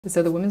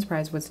So the Women's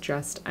Prize was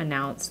just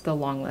announced. The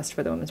long list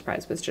for the Women's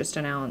Prize was just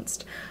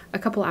announced a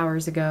couple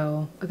hours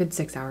ago, a good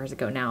 6 hours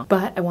ago now.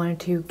 But I wanted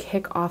to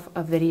kick off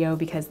a video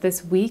because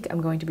this week I'm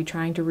going to be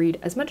trying to read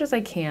as much as I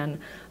can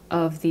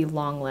of the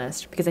long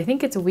list, because I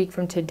think it's a week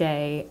from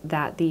today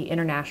that the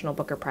International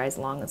Booker Prize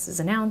long list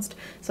is announced.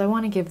 So I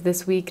want to give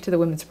this week to the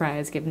Women's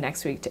Prize, give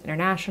next week to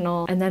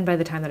International, and then by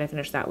the time that I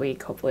finish that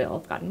week, hopefully I'll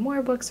have gotten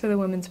more books for the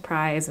Women's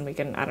Prize and we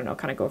can, I don't know,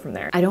 kind of go from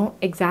there. I don't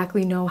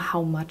exactly know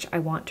how much I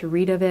want to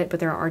read of it,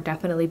 but there are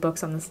definitely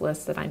books on this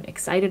list that I'm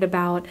excited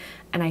about,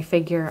 and I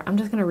figure I'm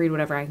just gonna read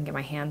whatever I can get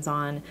my hands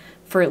on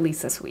for at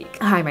least this week.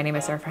 Hi, my name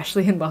is Sarah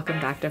Freshly and welcome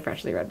back to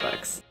Freshly Read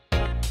Books.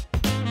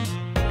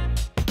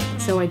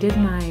 So I did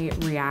my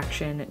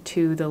reaction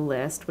to the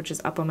list, which is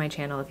up on my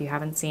channel if you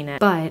haven't seen it,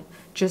 but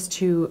just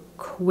to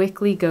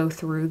quickly go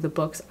through the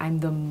books I'm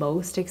the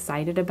most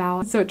excited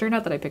about. So it turned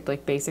out that I picked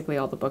like basically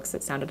all the books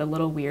that sounded a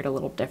little weird, a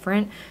little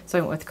different. So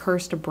I went with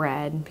Cursed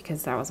Bread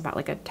because that was about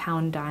like a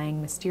town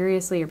dying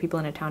mysteriously, or people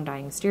in a town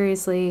dying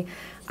mysteriously.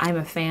 I'm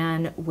a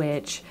Fan,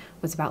 which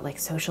was about like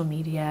social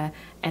media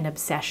and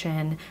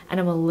obsession, and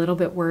I'm a little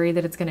bit worried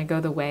that it's going to go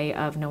the way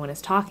of No One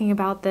Is Talking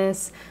About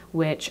This,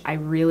 which I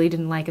really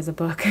didn't like as a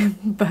book,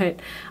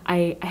 but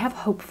I have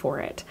hope for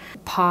it.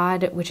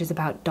 Pod, which is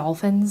about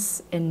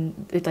dolphins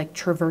and like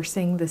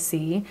traversing the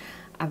sea,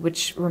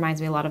 which reminds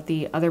me a lot of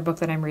the other book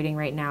that I'm reading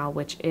right now,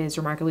 which is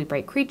Remarkably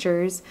Bright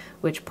Creatures,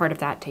 which part of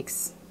that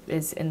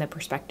is in the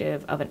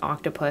perspective of an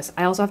octopus.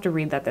 I also have to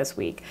read that this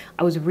week.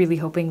 I was really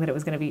hoping that it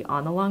was going to be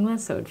on the long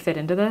list so it would fit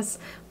into this,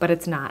 but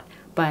it's not.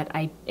 But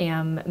I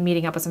am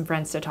meeting up with some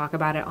friends to talk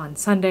about it on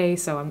Sunday,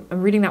 so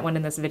I'm reading that one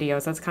in this video,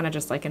 so that's kind of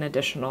just like an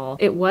additional.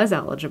 It was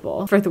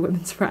eligible for the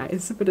Women's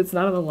Prize, but it's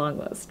not on the long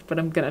list, but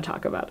I'm gonna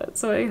talk about it,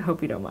 so I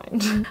hope you don't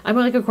mind. I'm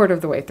like a quarter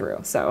of the way through,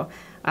 so,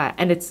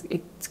 and it's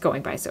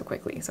going by so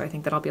quickly, so I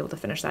think that I'll be able to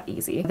finish that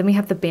easy. Then we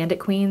have the Bandit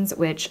Queens,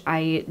 which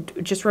I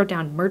just wrote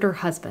down Murder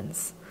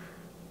Husbands.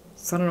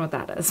 So I don't know what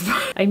that is.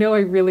 I know I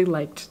really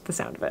liked the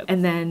sound of it.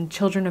 And then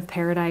Children of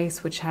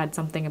Paradise, which had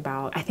something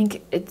about, I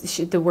think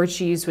the word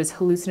she used was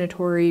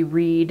hallucinatory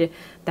read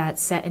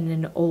that's set in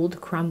an old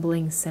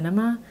crumbling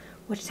cinema,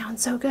 which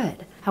sounds so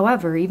good.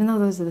 However, even though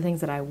those are the things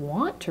that I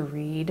want to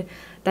read,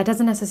 that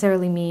doesn't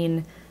necessarily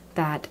mean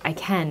that I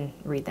can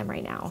read them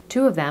right now.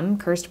 Two of them,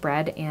 Cursed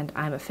Bread and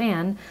I'm a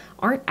Fan,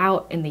 aren't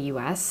out in the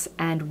US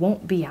and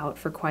won't be out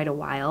for quite a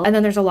while. And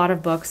then there's a lot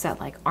of books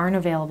that like aren't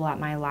available at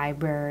my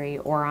library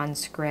or on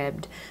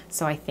Scribd,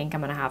 so I think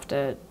I'm gonna have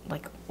to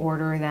like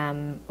order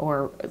them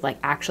or like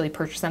actually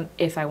purchase them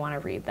if I want to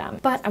read them.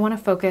 But I want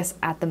to focus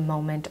at the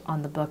moment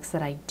on the books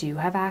that I do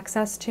have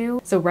access to.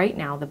 So right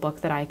now the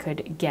book that I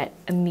could get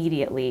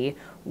immediately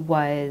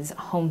was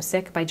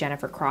Homesick by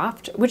Jennifer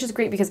Croft, which is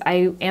great because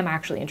I am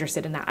actually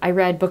interested in that. I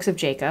read Books of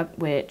Jacob,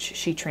 which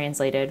she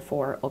translated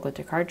for Olga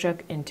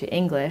Tokarczuk into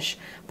English,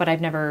 but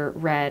I've never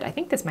read, I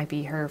think this might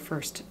be her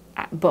first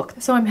book.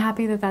 So I'm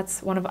happy that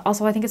that's one of,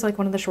 also I think it's like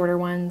one of the shorter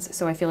ones,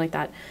 so I feel like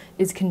that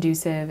is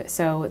conducive.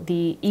 So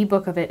the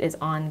ebook of it is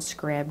on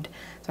Scribd,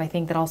 so I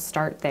think that I'll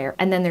start there.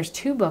 And then there's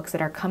two books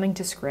that are coming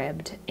to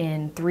Scribd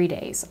in 3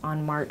 days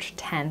on March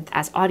 10th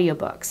as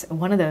audiobooks. And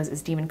one of those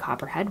is Demon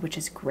Copperhead, which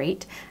is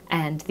great,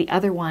 and the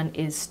other one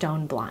is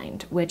Stone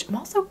Blind, which I'm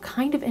also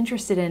kind of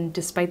interested in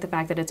despite the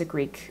fact that it's a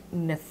Greek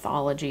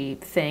mythology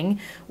thing,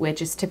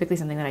 which is typically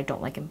something that I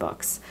don't like in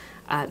books.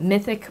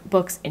 Mythic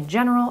books in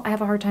general I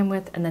have a hard time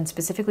with, and then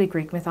specifically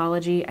Greek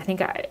mythology, I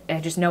think I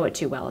just know it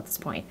too well at this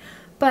point.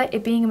 But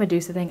it being a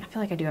Medusa thing, I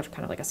feel like I do have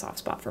kind of like a soft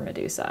spot for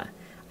Medusa,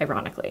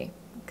 ironically,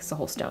 because the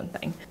whole stone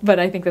thing. But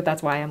I think that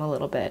that's why I'm a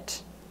little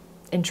bit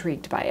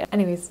intrigued by it.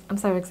 Anyways, I'm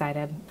so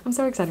excited. I'm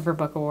so excited for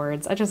book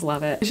awards. I just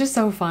love it. It's just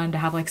so fun to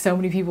have like so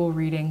many people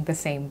reading the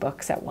same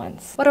books at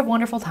once. What a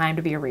wonderful time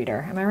to be a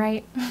reader, am I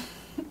right?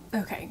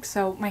 Okay,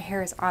 so my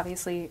hair is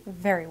obviously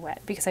very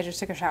wet because I just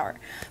took a shower,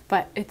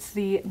 but it's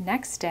the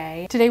next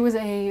day. Today was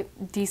a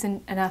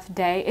decent enough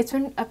day. It's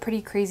been a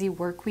pretty crazy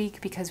work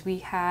week because we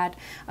had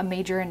a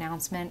major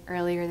announcement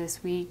earlier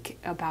this week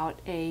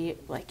about a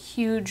like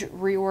huge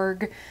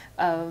reorg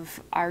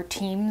of our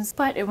teams,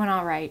 but it went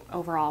all right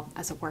overall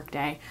as a work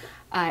day.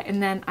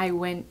 And then I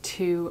went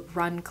to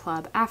Run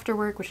Club after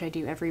work, which I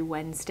do every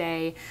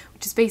Wednesday,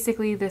 which is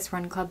basically this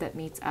run club that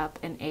meets up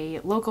in a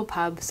local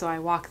pub. So I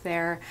walk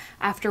there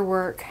after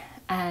work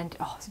and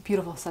oh, it's a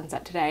beautiful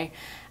sunset today.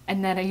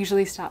 And then I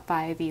usually stop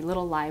by the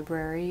little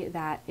library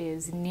that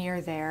is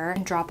near there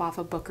and drop off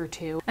a book or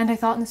two. And I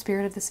thought in the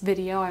spirit of this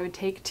video, I would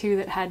take two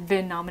that had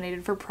been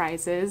nominated for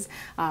prizes,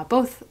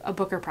 both a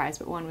Booker Prize,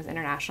 but one was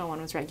international, one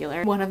was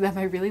regular. One of them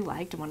I really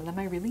liked and one of them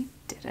I really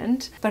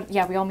didn't. But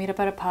yeah, we all meet up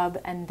at a pub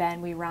and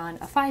then we run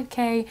a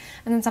 5K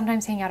and then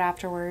sometimes hang out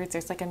afterwards.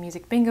 There's like a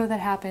music bingo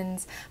that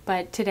happens,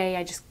 but today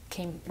I just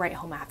came right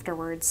home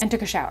afterwards and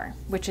took a shower,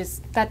 which is,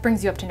 that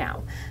brings you up to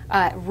now.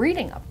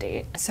 Reading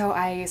update. So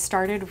I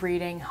started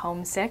reading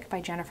Homesick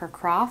by Jennifer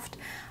Croft.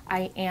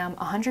 I am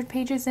 100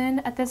 pages in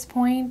at this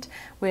point,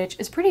 which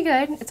is pretty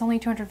good. It's only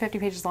 250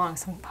 pages long,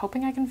 so I'm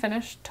hoping I can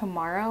finish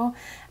tomorrow,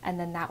 and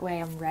then that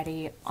way I'm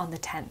ready on the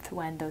 10th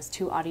when those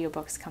 2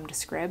 audiobooks come to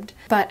Scribd.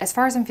 But as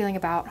far as I'm feeling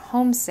about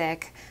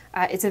Homesick,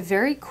 it's a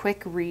very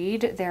quick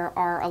read. There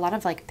are a lot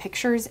of like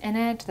pictures in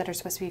it that are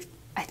supposed to be,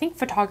 I think,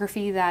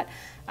 photography that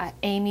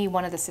Amy,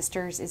 one of the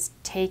sisters, is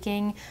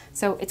taking.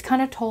 So it's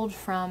kind of told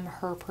from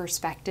her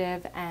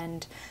perspective,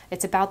 and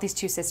it's about these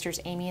 2 sisters,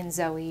 Amy and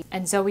Zoe.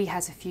 And Zoe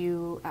has a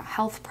few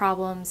health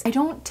problems. I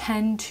don't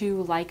tend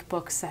to like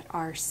books that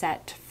are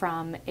set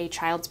from a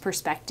child's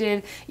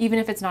perspective, even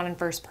if it's not in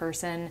first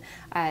person.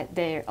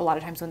 A lot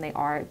of times when they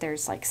are,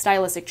 there's like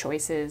stylistic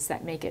choices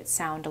that make it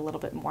sound a little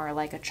bit more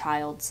like a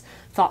child's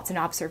thoughts and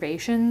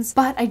observations.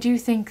 But I do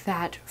think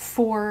that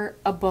for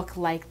a book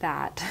like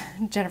that,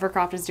 Jennifer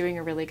Croft is doing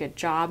a really good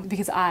job,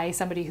 because I,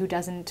 somebody who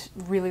doesn't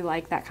really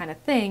like that kind of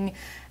thing,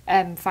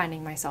 am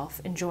finding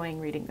myself enjoying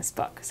reading this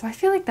book. So I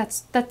feel like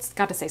that's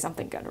got to say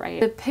something good,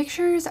 right? The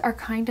pictures are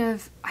kind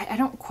of, I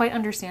don't quite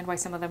understand why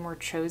some of them were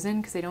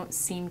chosen, because they don't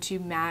seem to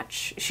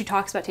match. She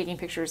talks about taking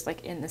pictures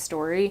like in the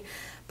story,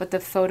 but the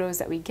photos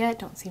that we get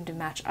don't seem to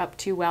match up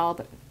too well,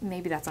 but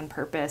maybe that's on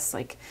purpose.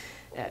 Like,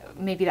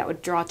 maybe that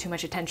would draw too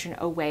much attention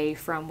away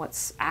from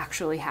what's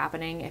actually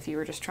happening if you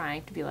were just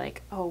trying to be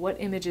like, oh, what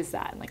image is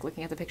that? And like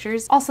looking at the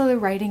pictures. Also, the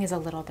writing is a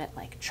little bit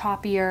like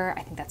choppier.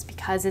 I think that's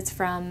because it's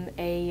from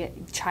a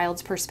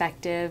child's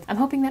perspective. I'm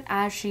hoping that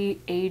as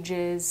she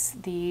ages,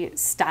 the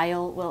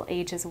style will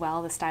age as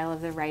well, the style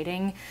of the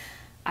writing.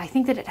 I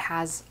think that it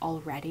has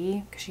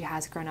already, because she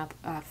has grown up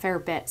a fair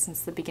bit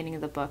since the beginning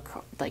of the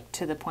book, like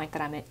to the point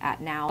that I'm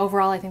at now.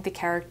 Overall, I think the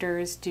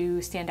characters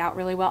do stand out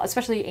really well,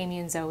 especially Amy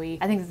and Zoe.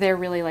 I think they're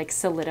really like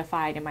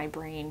solidified in my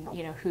brain,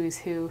 you know, who's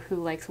who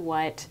likes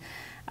what,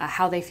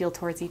 how they feel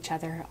towards each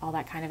other, all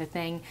that kind of a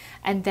thing.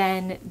 And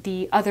then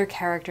the other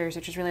characters,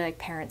 which is really like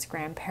parents,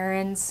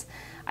 grandparents,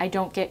 I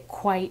don't get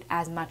quite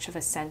as much of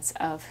a sense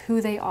of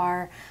who they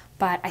are,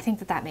 but I think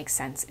that that makes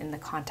sense in the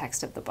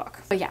context of the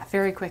book. But yeah,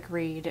 very quick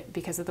read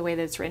because of the way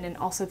that it's written, and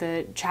also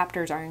the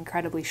chapters are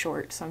incredibly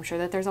short, so I'm sure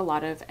that there's a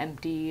lot of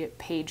empty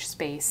page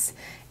space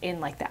in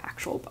like the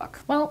actual book.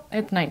 Well,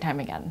 it's nighttime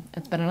again.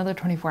 It's been another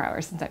 24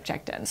 hours since I've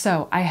checked in.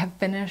 So I have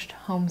finished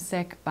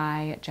Homesick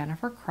by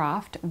Jennifer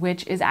Croft,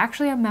 which is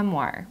actually a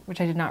memoir,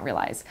 which I did not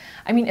realize.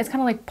 I mean, it's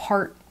kind of like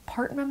part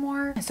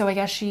memoir. So I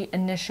guess she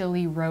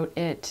initially wrote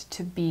it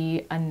to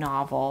be a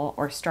novel,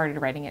 or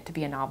started writing it to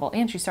be a novel,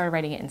 and she started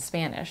writing it in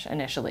Spanish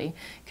initially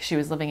because she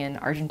was living in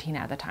Argentina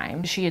at the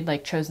time. She had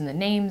like chosen the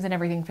names and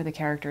everything for the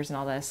characters and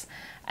all this,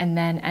 and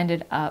then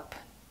ended up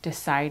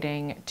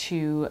deciding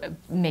to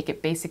make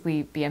it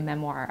basically be a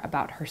memoir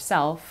about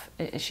herself.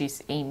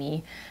 She's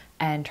Amy,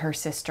 and her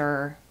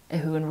sister,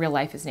 who in real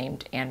life is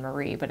named Anne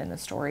Marie, but in the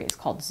story is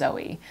called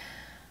Zoe.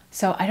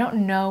 So I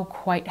don't know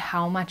quite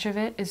how much of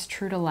it is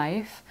true to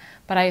life,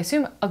 but I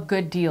assume a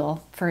good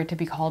deal for it to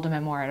be called a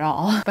memoir at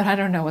all. But I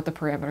don't know what the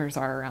parameters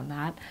are around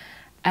that.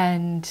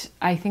 And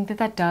I think that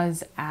that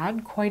does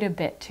add quite a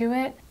bit to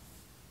it.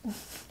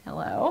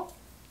 Hello.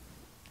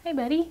 Hey,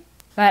 buddy.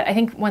 But I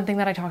think one thing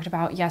that I talked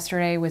about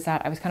yesterday was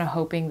that I was kind of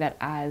hoping that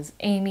as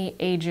Amy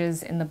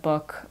ages in the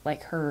book,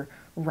 like her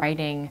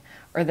writing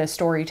or the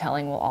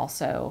storytelling will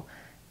also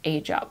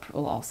age up,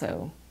 will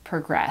also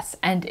progress,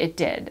 and it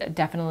did.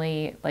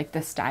 Definitely, like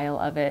the style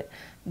of it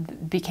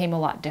became a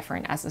lot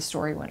different as the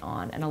story went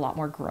on, and a lot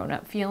more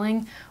grown-up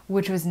feeling,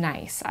 which was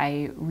nice.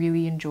 I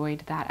really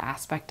enjoyed that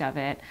aspect of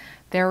it.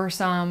 There were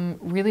some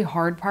really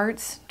hard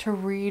parts to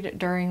read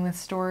during the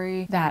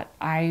story that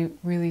I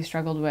really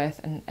struggled with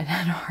and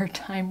had a hard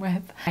time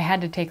with. I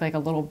had to take like a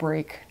little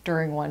break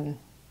during one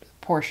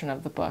portion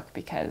of the book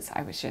because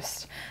I was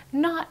just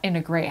not in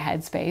a great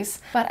headspace.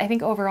 But I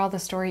think overall the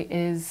story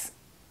is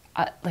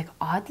like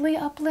oddly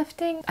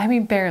uplifting. I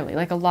mean, barely.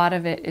 Like a lot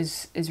of it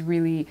is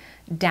really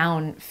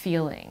down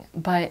feeling,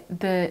 but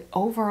the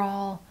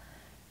overall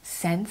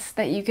sense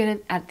that you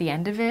get at the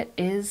end of it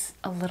is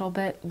a little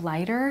bit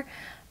lighter,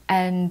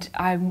 and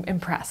I'm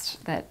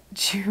impressed that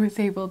she was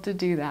able to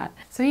do that.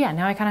 So yeah,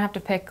 now I kind of have to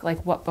pick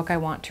like what book I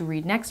want to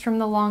read next from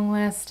the long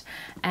list,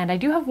 and I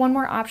do have one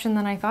more option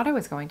than I thought I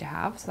was going to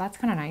have, so that's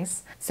kind of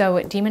nice.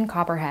 So Demon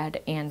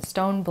Copperhead and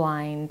Stone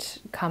Blind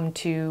come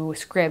to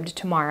Scribd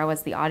tomorrow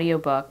as the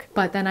audiobook,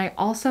 but then I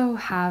also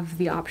have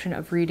the option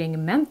of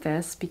reading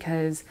Memphis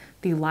because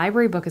the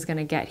library book is going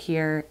to get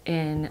here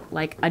in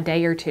like a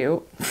day or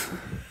two.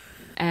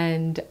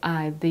 And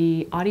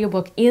the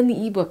audiobook and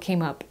the ebook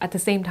came up at the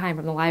same time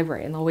from the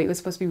library, and the wait was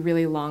supposed to be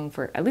really long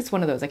for at least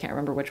one of those. I can't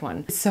remember which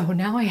one. So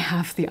now I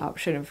have the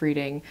option of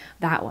reading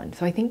that one.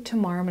 So I think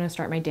tomorrow I'm going to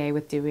start my day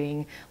with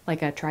doing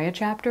like try a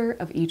chapter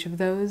of each of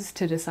those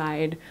to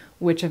decide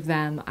which of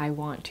them I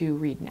want to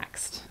read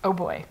next. Oh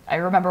boy, I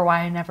remember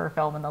why I never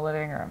film in the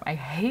living room. I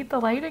hate the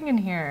lighting in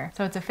here.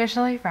 So it's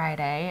officially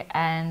Friday,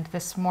 and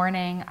this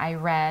morning I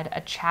read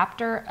a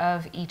chapter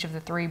of each of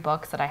the 3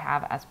 books that I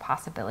have as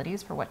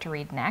possibilities for what to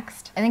read next.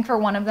 next. I think for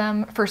one of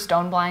them, for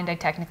Stoneblind, I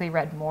technically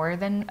read more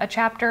than a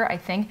chapter. I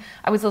think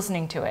I was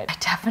listening to it. I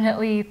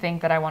definitely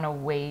think that I want to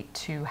wait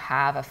to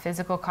have a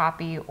physical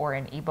copy or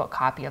an ebook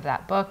copy of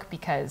that book,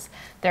 because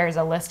there's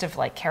a list of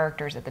like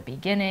characters at the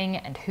beginning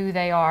and who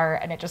they are,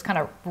 and it just kind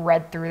of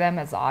read through them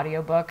as the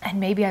audiobook, and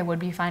maybe I would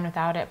be fine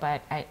without it,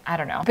 but I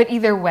don't know. But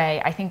either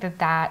way, I think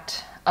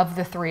that of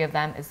the three of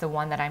them is the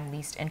one that I'm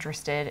least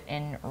interested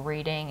in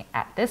reading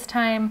at this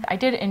time. I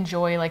did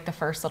enjoy like the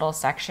first little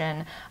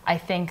section. I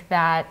think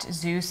that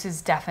Zeus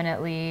is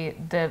definitely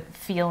the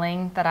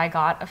feeling that I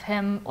got of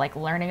him, like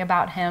learning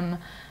about him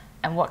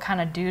and what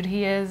kind of dude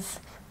he is.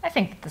 I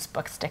think this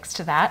book sticks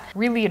to that.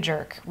 Really a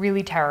jerk,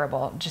 really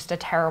terrible, just a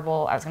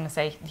terrible, I was gonna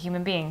say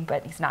human being,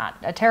 but he's not,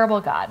 a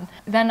terrible god.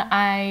 Then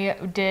I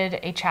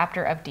did a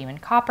chapter of Demon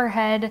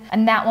Copperhead,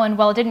 and that one,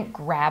 while it didn't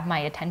grab my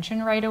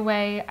attention right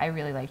away, I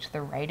really liked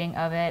the writing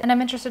of it, and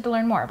I'm interested to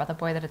learn more about the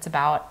boy that it's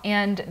about.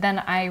 And then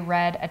I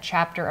read a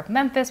chapter of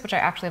Memphis, which I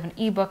actually have an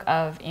ebook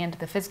of, and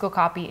the physical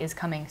copy is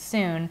coming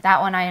soon.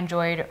 That one I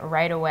enjoyed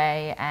right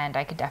away, and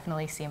I could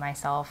definitely see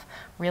myself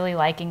really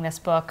liking this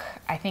book.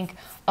 I think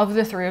of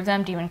the three of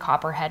them, Demon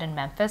Copperhead and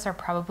Memphis are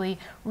probably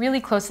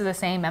really close to the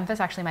same. Memphis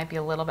actually might be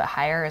a little bit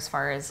higher as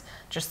far as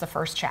just the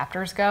first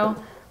chapters go.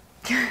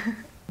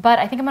 But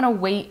I think I'm gonna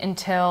wait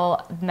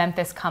until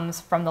Memphis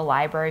comes from the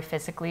library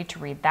physically to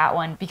read that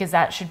one, because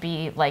that should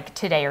be like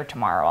today or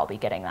tomorrow I'll be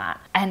getting that.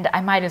 And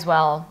I might as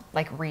well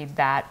like read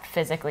that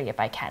physically if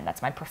I can.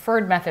 That's my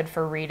preferred method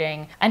for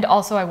reading. And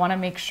also I wanna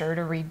make sure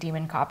to read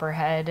Demon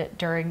Copperhead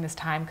during this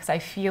time, because I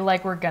feel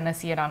like we're gonna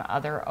see it on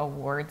other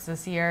awards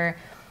this year.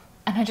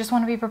 And I just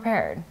wanna be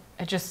prepared.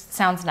 It just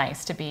sounds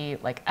nice to be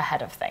like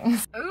ahead of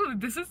things. Ooh,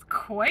 this is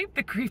quite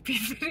the creepy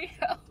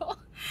video.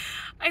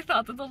 I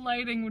thought that the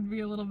lighting would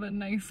be a little bit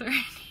nicer in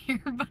here,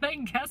 but I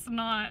guess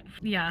not.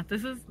 Yeah,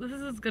 this is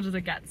as good as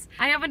it gets.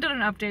 I haven't done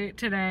an update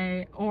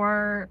today,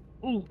 or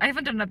I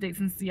haven't done an update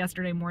since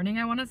yesterday morning,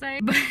 I want to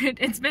say, but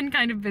it's been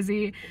kind of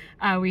busy.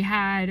 We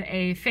had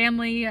a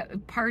family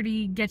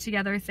party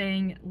get-together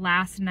thing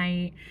last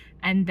night,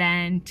 and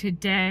then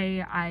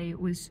today I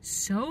was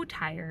so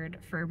tired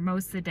for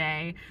most of the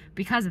day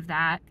because of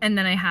that. And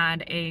then I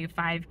had a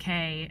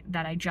 5K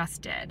that I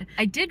just did.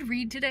 I did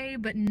read today,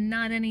 but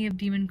not any of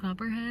Demon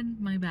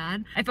Copperhead, my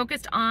bad. I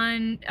focused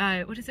on,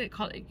 what is it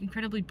called?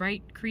 Incredibly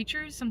Bright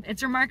Creatures?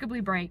 It's Remarkably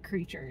Bright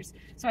Creatures.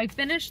 So I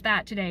finished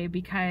that today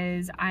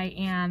because I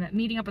am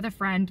meeting up with a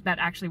friend that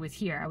actually was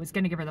here. I was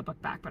gonna give her the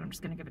book back, but I'm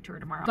just gonna give it to her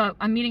tomorrow. But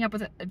I'm meeting up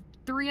with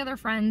 3 other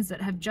friends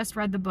that have just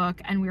read the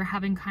book, and we were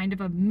having kind of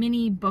a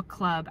mini book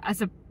club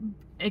as a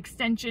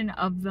extension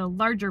of the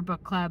larger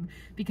book club,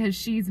 because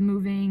she's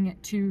moving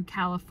to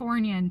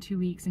California in 2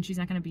 weeks and she's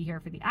not going to be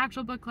here for the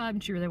actual book club,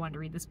 and she really wanted to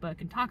read this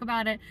book and talk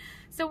about it.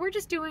 So we're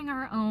just doing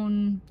our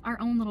own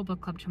little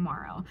book club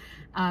tomorrow.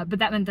 But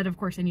that meant that of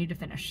course I needed to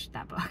finish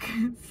that book.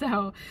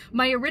 So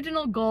my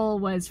original goal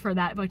was for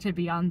that book to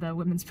be on the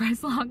Women's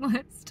Prize long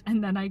list,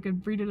 and then I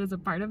could read it as a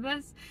part of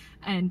this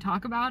and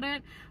talk about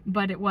it,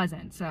 but it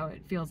wasn't, so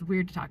it feels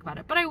weird to talk about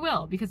it, but I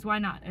will, because why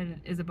not? It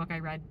is a book I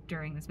read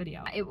during this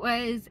video. It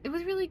was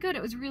really good.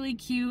 It was really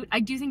cute. I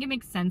do think it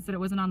makes sense that it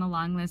wasn't on the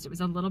long list. It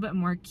was a little bit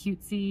more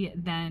cutesy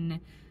than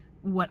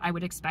what I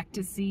would expect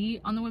to see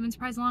on the Women's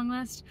Prize long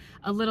list.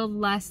 A little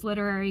less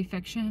literary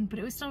fiction, but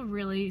it was still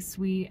really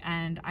sweet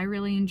and I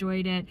really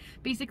enjoyed it.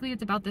 Basically,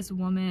 it's about this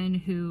woman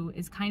who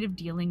is kind of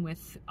dealing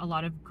with a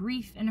lot of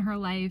grief in her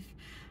life,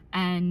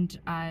 and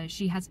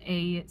she has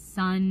a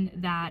son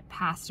that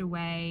passed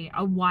away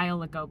a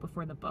while ago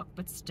before the book,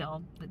 but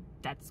still,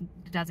 that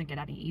doesn't get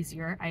any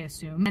easier, I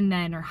assume. And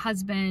then her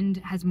husband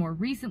has more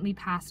recently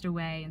passed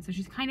away, and so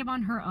she's kind of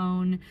on her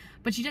own,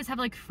 but she does have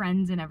like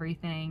friends and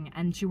everything,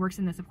 and she works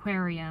in this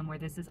aquarium where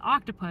there's this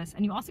octopus,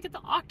 and you also get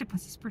the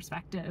octopus's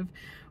perspective,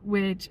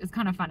 which is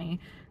kind of funny.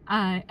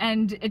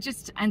 And it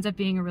just ends up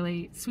being a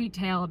really sweet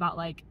tale about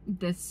like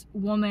this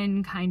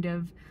woman kind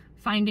of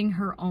finding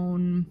her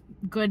own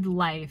good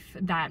life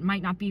that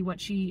might not be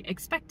what she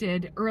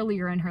expected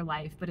earlier in her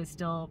life, but is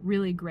still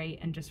really great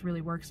and just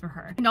really works for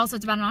her. And also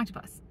it's about an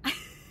octopus.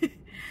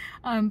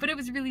 But it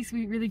was really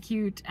sweet, really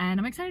cute, and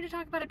I'm excited to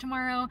talk about it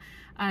tomorrow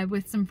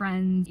with some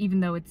friends, even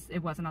though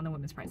it wasn't on the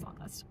Women's Prize long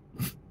list.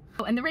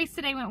 And the race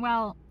today went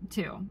well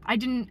too.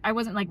 I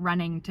wasn't like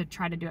running to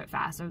try to do it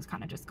fast. I was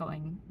kind of just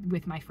going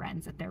with my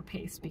friends at their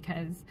pace,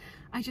 because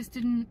I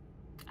didn't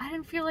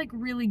feel like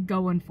really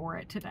going for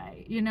it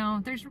today, you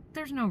know?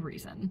 There's no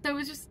reason. So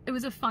it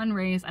was a fun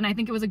race, and I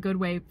think it was a good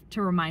way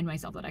to remind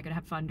myself that I could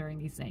have fun during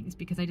these things,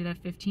 because I did a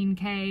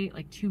 15K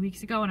like 2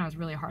 weeks ago and I was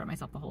really hard on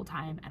myself the whole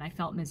time and I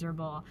felt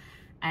miserable,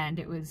 and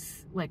it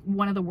was like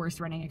one of the worst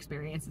running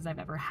experiences I've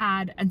ever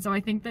had. And so I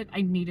think that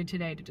I needed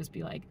today to just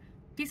be like,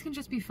 these can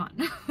just be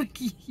fun. Like,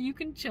 you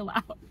can chill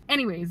out.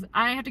 Anyways,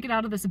 I have to get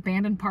out of this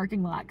abandoned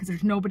parking lot because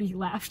there's nobody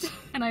left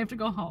and I have to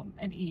go home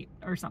and eat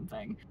or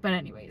something. But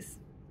anyways,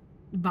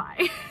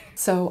 bye.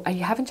 So I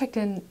haven't checked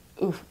in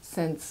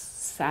since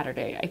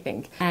Saturday, I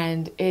think.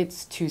 And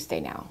it's Tuesday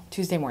now,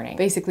 Tuesday morning.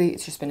 Basically,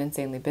 it's just been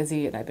insanely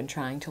busy and I've been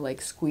trying to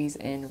like squeeze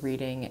in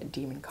reading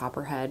Demon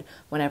Copperhead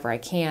whenever I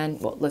can.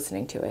 Well,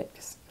 listening to it,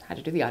 because I had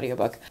to do the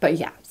audiobook. But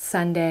yeah,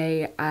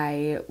 Sunday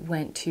I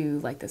went to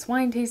like this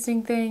wine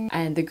tasting thing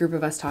and the group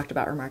of us talked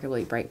about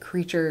Remarkably Bright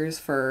Creatures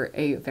for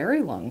a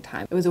very long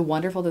time. It was a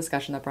wonderful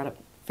discussion that brought up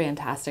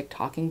fantastic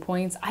talking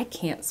points. I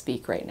can't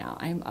speak right now.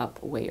 I'm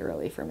up way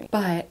early for me.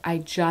 But I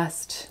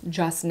just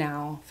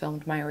now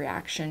filmed my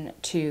reaction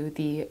to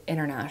the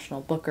International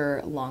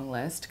Booker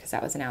Longlist because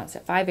that was announced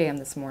at 5 a.m.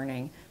 this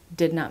morning.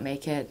 Did not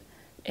make it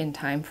in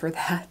time for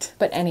that.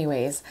 But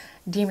anyways,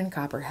 Demon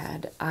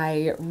Copperhead.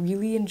 I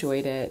really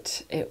enjoyed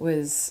it. It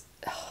was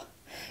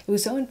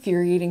so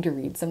infuriating to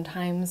read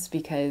sometimes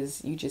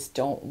because you just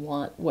don't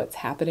want what's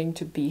happening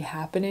to be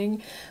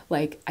happening.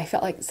 Like, I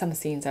felt like some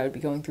scenes I would be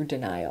going through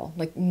denial.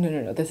 Like,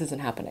 no, this isn't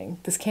happening.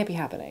 This can't be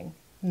happening.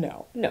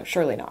 No,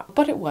 surely not.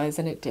 But it was,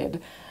 and it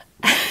did.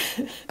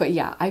 But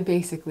yeah, I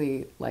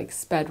basically like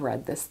sped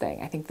read this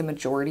thing. I think the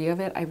majority of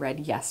it I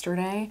read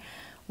yesterday,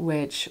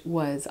 which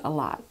was a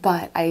lot.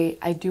 But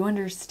I do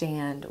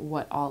understand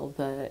what all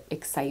the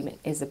excitement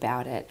is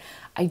about it.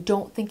 I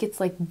don't think it's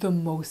like the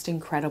most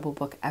incredible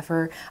book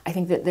ever. I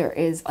think that there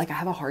is, like, I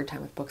have a hard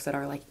time with books that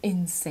are like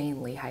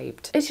insanely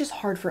hyped. It's just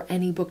hard for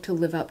any book to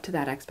live up to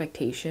that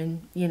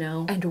expectation, you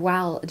know? And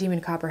while Demon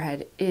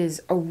Copperhead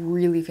is a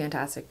really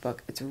fantastic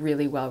book, it's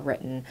really well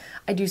written,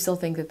 I do still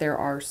think that there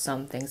are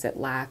some things it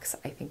lacks.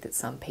 I think that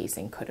some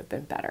pacing could have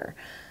been better.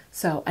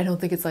 So I don't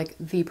think it's like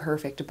the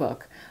perfect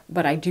book,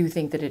 but I do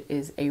think that it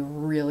is a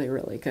really,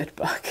 really good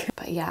book.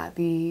 But yeah,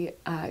 the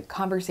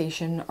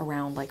conversation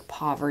around like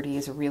poverty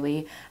is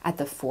really at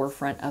the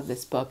forefront of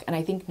this book. And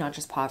I think not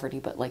just poverty,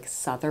 but like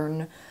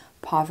Southern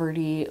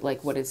poverty,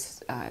 like what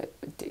is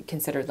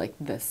considered like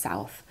the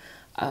South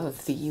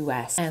of the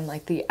US, and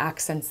like the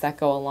accents that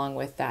go along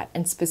with that,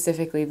 and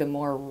specifically the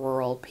more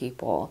rural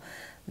people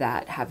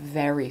that have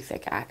very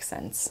thick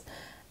accents.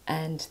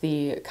 And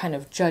the kind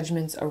of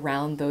judgments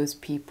around those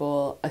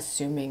people,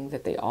 assuming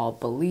that they all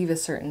believe a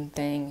certain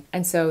thing.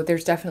 And so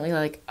there's definitely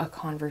like a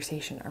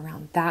conversation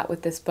around that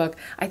with this book.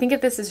 I think if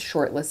this is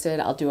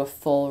shortlisted, I'll do a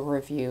full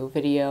review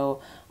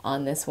video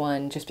on this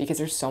one just because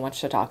there's so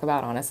much to talk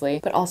about, honestly.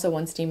 But also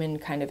once Demon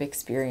kind of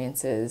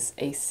experiences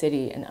a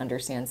city and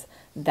understands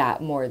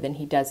that more, then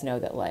he does know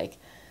that like,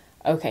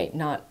 okay,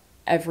 not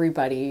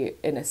everybody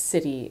in a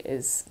city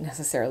is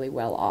necessarily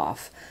well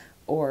off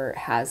or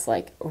has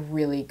like a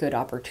really good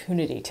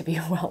opportunity to be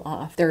well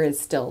off. There is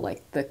still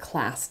like the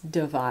class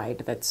divide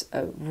that's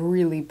a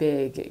really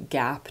big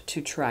gap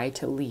to try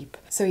to leap.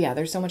 So yeah,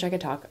 there's so much I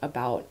could talk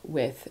about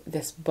with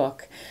this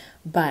book,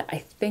 but I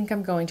think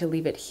I'm going to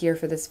leave it here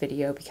for this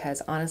video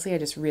because honestly, I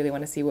just really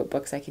want to see what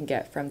books I can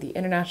get from the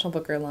International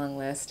Booker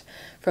Longlist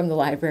from the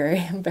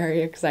library. I'm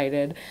very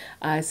excited.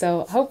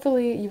 So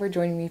hopefully you are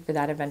joining me for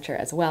that adventure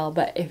as well.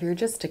 But if you're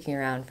just sticking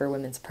around for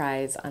Women's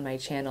Prize on my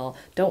channel,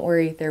 don't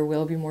worry, there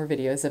will be more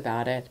videos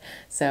about it.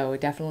 So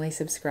definitely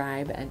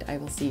subscribe and I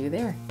will see you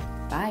there.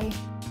 Bye.